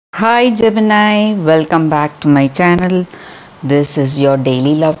Hi Gemini, welcome back to my channel. This is your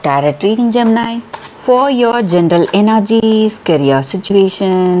daily love tarot reading, Gemini, for your general energies, career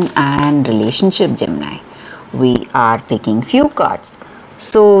situation and relationship, Gemini. We are picking few cards.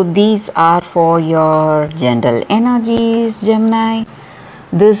 So these are for your general energies, Gemini.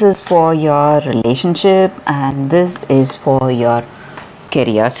 This is for your relationship and this is for your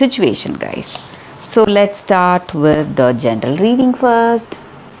career situation, guys. So let's start with the general reading first.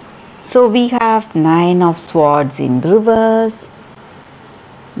 So we have 9 of Swords in reverse,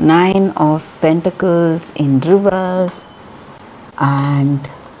 9 of Pentacles in reverse and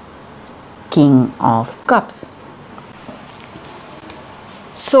King of Cups.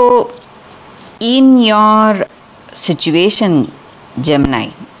 So in your situation, Gemini,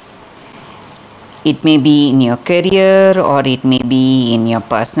 it may be in your career or it may be in your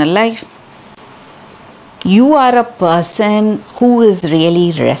personal life. You are a person who is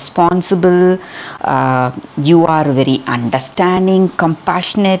really responsible, you are very understanding,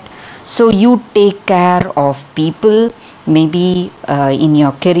 compassionate, so you take care of people, maybe in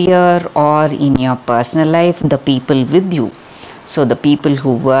your career or in your personal life, the people with you. So the people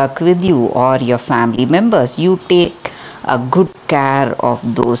who work with you or your family members, you take a good care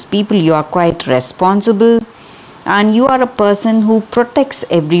of those people. You are quite responsible and you are a person who protects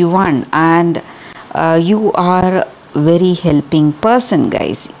everyone and you are very helping person,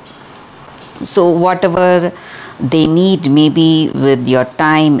 guys. So whatever they need, maybe with your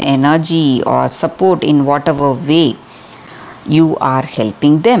time, energy or support in whatever way, you are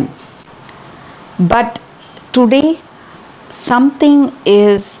helping them. But today something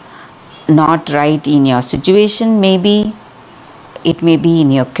is not right in your situation. Maybe it may be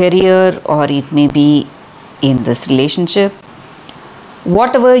in your career or it may be in this relationship.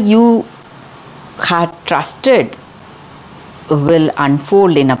 Whatever you had trusted will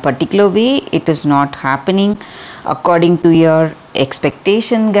unfold in a particular way. It is not happening according to your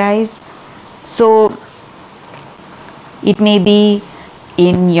expectation, guys. So it may be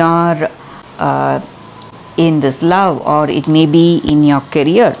in your in this love or it may be in your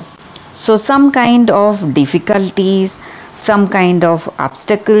career. So some kind of difficulties, some kind of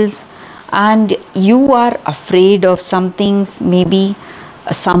obstacles, and you are afraid of some things, maybe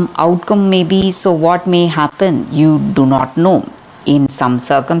some outcome maybe. So what may happen, you do not know in some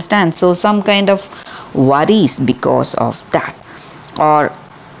circumstance. So some kind of worries because of that, or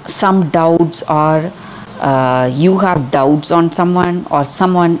some doubts, or you have doubts on someone or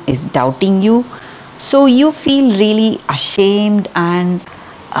someone is doubting you. So you feel really ashamed and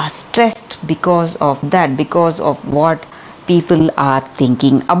stressed because of that, because of what people are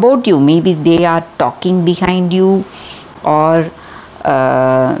thinking about you. Maybe they are talking behind you, or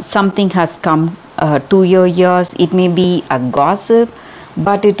something has come to your ears. It may be a gossip,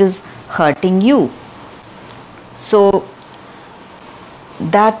 but it is hurting you. So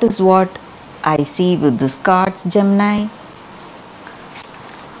that is what I see with these cards, Gemini.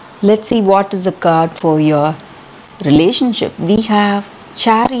 Let's see what is the card for your relationship. We have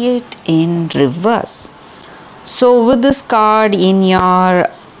Chariot in reverse. So with this card in your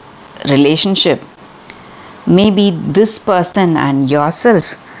relationship, maybe this person and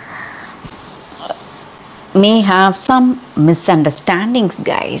yourself may have some misunderstandings,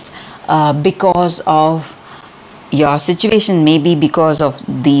 guys, because of your situation, maybe because of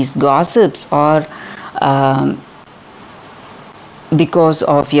these gossips, or because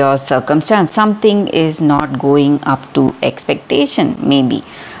of your circumstance. Something is not going up to expectation, maybe.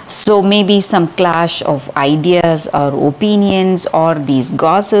 So maybe some clash of ideas or opinions or these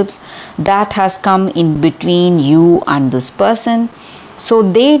gossips that has come in between you and this person. So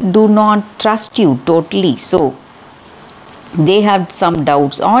they do not trust you totally. So they have some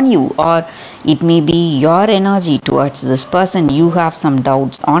doubts on you, or it may be your energy towards this person. You have some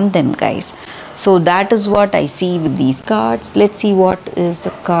doubts on them, guys. So that is what I see with these cards. Let's see what is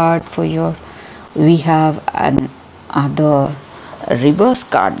the card for your. We have another reverse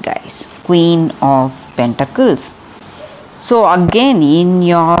card, guys. Queen of Pentacles. So again, in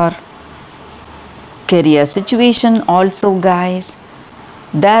your career situation also, guys,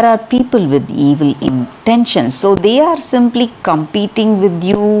 there are people with evil intentions. So they are simply competing with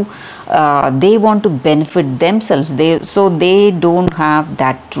you. They want to benefit themselves. So they don't have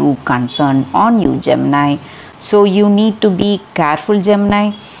that true concern on you, Gemini. So you need to be careful,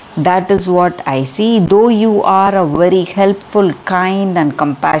 Gemini. That is what I see. Though you are a very helpful, kind and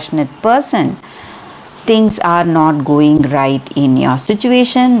compassionate person, things are not going right in your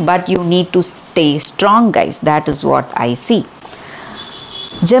situation, but you need to stay strong, guys. That is what I see.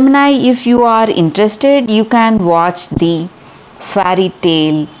 Gemini, if you are interested, you can watch the fairy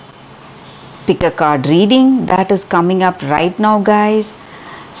tale pick a card reading that is coming up right now, guys.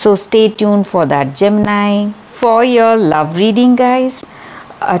 So stay tuned for that, Gemini. For your love reading, guys,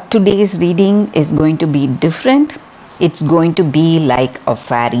 today's reading is going to be different. It's going to be like a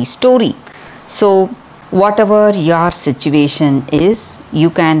fairy story. So whatever your situation is, you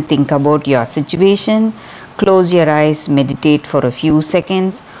can think about your situation, close your eyes, meditate for a few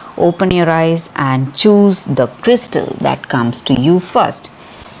seconds, open your eyes and choose the crystal that comes to you first.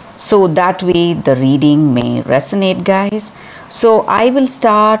 So that way the reading may resonate, guys. So I will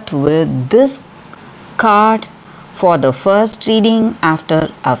start with this card for the first reading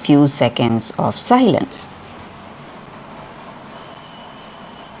after a few seconds of silence.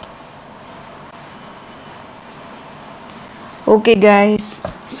 Okay, guys,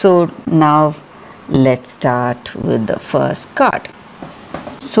 so now let's start with the first card.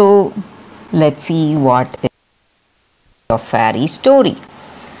 So let's see what is your fairy story.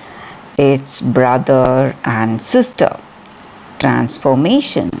 It's brother and sister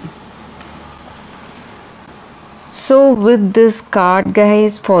transformation. So with this card,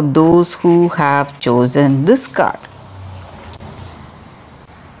 guys, for those who have chosen this card,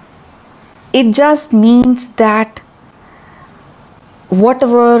 it just means that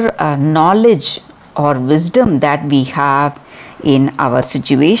whatever knowledge or wisdom that we have in our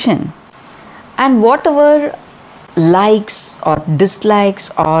situation, and whatever likes or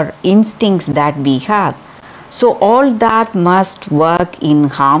dislikes or instincts that we have, so all that must work in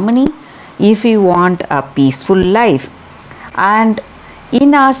harmony if we want a peaceful life. And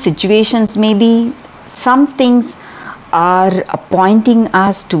in our situations, maybe some things are pointing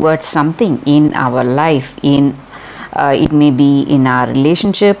us towards something in our life. It may be in our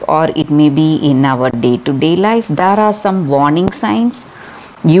relationship or it may be in our day-to-day life. There are some warning signs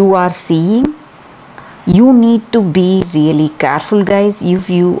you are seeing. You need to be really careful, guys. If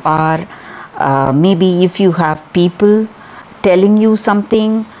you are maybe if you have people telling you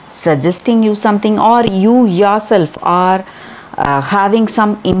something, suggesting you something, or you yourself are having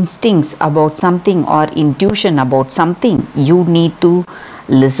some instincts about something or intuition about something, you need to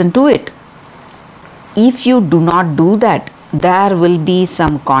listen to it. If you do not do that, there will be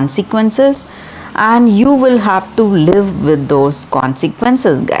some consequences and you will have to live with those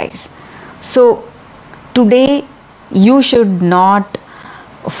consequences, guys. So today you should not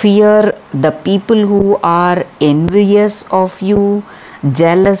fear the people who are envious of you,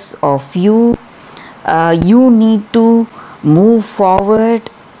 jealous of you. You need to move forward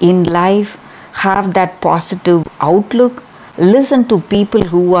in life, have that positive outlook, listen to people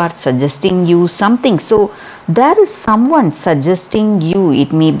who are suggesting you something. So there is someone suggesting you,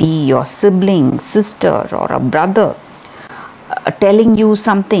 it may be your sibling, sister or a brother, telling you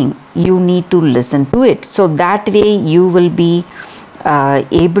something. You need to listen to it, so that way you will be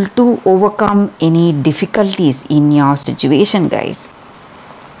able to overcome any difficulties in your situation, guys.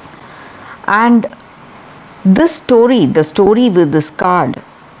 And this story, the story with this card,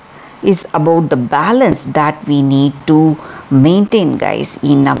 is about the balance that we need to maintain, guys,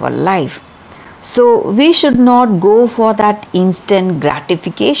 in our life. So we should not go for that instant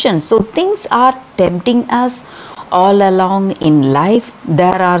gratification. So things are tempting us all along in life.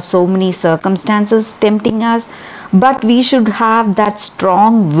 There are so many circumstances tempting us, but we should have that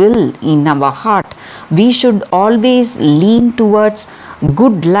strong will in our heart. We should always lean towards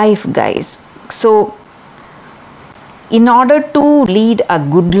good life, guys. So in order to lead a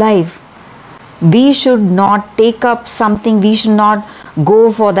good life, we should not take up something, we should not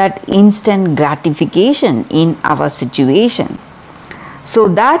go for that instant gratification in our situation. So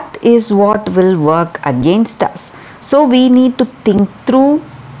that is what will work against us. So we need to think through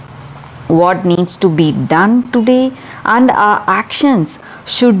what needs to be done today, and our actions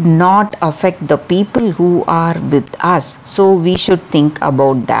should not affect the people who are with us. So we should think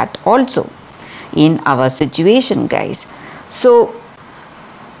about that also in our situation, guys. So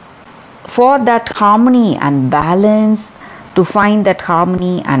for that harmony and balance, to find that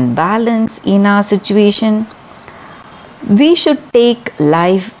harmony and balance in our situation, we should take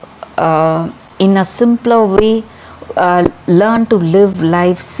life in a simpler way, learn to live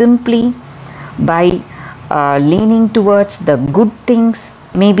life simply by leaning towards the good things,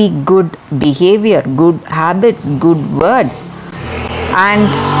 maybe good behavior, good habits, good words. And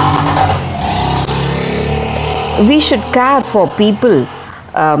we should care for people,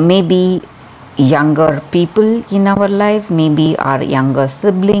 maybe younger people in our life, maybe our younger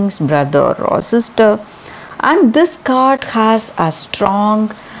siblings, brother or sister. And this card has a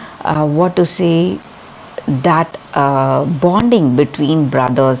strong that bonding between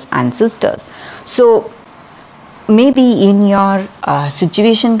brothers and sisters. So maybe in your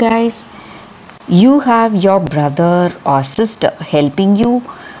situation, guys, You have your brother or sister helping you,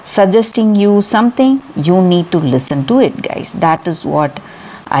 suggesting you something. You need to listen to it, guys. That is what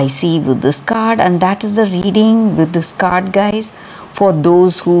I see with this card, and that is the reading with this card, guys. For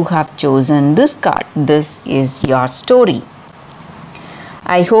those who have chosen this card, this is your story.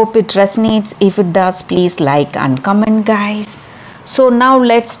 I hope it resonates. If it does, please like and comment, guys. So now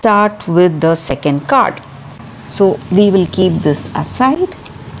let's start with the second card. So we will keep this aside.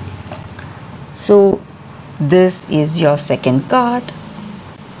 So this is your second card.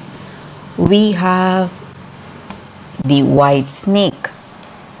 We have the white snake.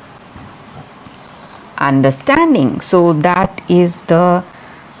 Understanding. So that is the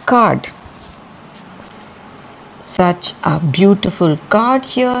card. Such a beautiful card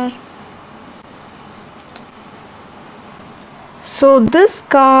here. So this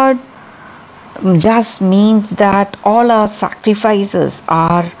card just means that all our sacrifices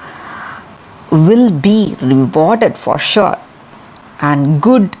will be rewarded for sure, and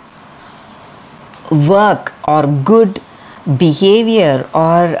good work or good behavior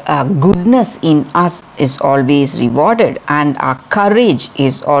or goodness in us is always rewarded, and our courage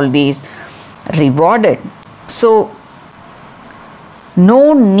is always rewarded. So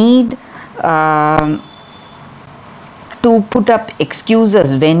no need to put up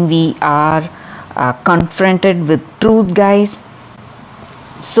excuses when we are confronted with truth, guys.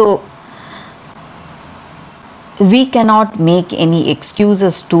 So we cannot make any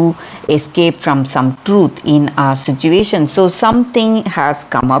excuses to escape from some truth in our situation. So something has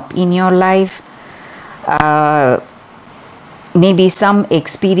come up in your life, maybe some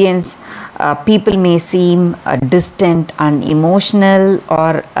experience. People may seem distant, unemotional,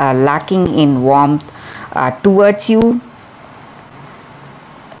 or lacking in warmth towards you.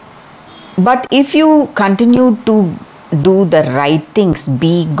 But if you continue to do the right things,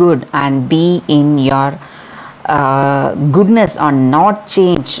 be good and be in your goodness, or not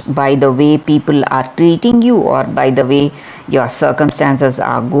changed by the way people are treating you or by the way your circumstances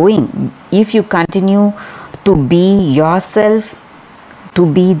are going. If you continue to be yourself, to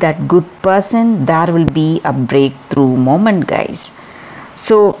be that good person, there will be a breakthrough moment, guys.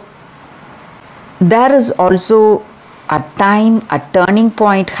 So there is also a time, a turning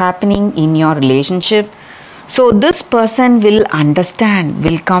point happening in your relationship. So this person will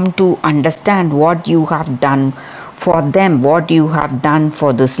come to understand what you have done for them, what you have done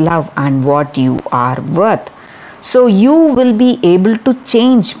for this love, and what you are worth. So you will be able to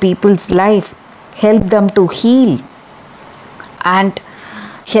change people's life, help them to heal, and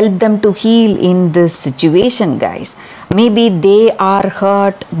help them to heal in this situation, guys. Maybe they are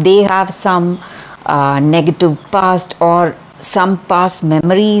hurt, they have some negative past, or some past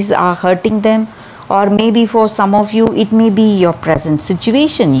memories are hurting them, or maybe for some of you it may be your present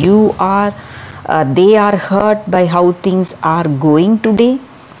situation. They are hurt by how things are going today,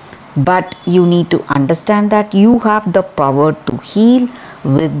 but you need to understand that you have the power to heal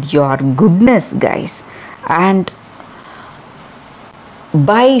with your goodness, guys. And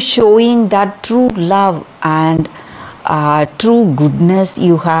by showing that true love and true goodness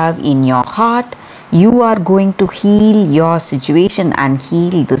you have in your heart, you are going to heal your situation and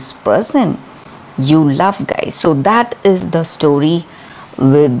heal this person you love, guys. So that is the story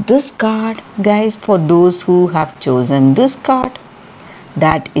with this card, guys. For those who have chosen this card,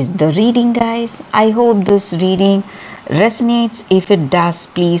 that is the reading, guys. I hope this reading resonates. If it does,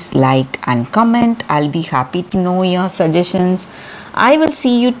 please like and comment. I'll be happy to know your suggestions. I will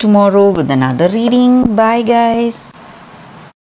see you tomorrow with another reading. Bye, guys.